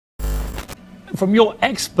From your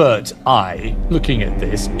expert eye looking at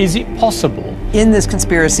this, is it possible? In this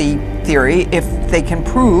conspiracy theory, if they can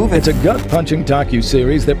prove... It's a gut-punching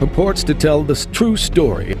docu-series that purports to tell the true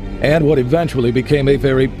story and what eventually became a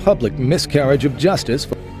very public miscarriage of justice.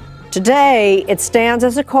 Today, it stands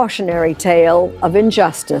as a cautionary tale of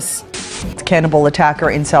injustice. Cannibal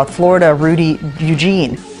attacker in South Florida, Rudy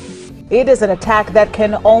Eugene. It is an attack that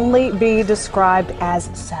can only be described as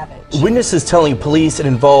savage. Witnesses telling police it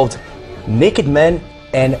involved naked men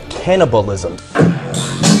and cannibalism.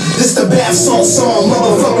 This the bath salt song,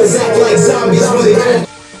 motherfuckers act like zombies.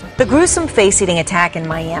 The gruesome face-eating attack in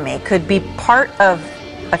Miami could be part of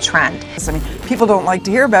a trend. I mean, people don't like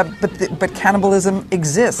to hear about it, but cannibalism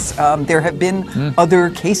exists. There have been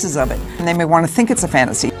other cases of it, and they may want to think it's a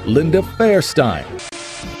fantasy. Linda Fairstein.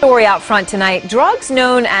 Story out front tonight, drugs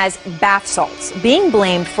known as bath salts being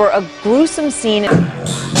blamed for a gruesome scene.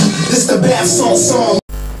 This the bath salt song.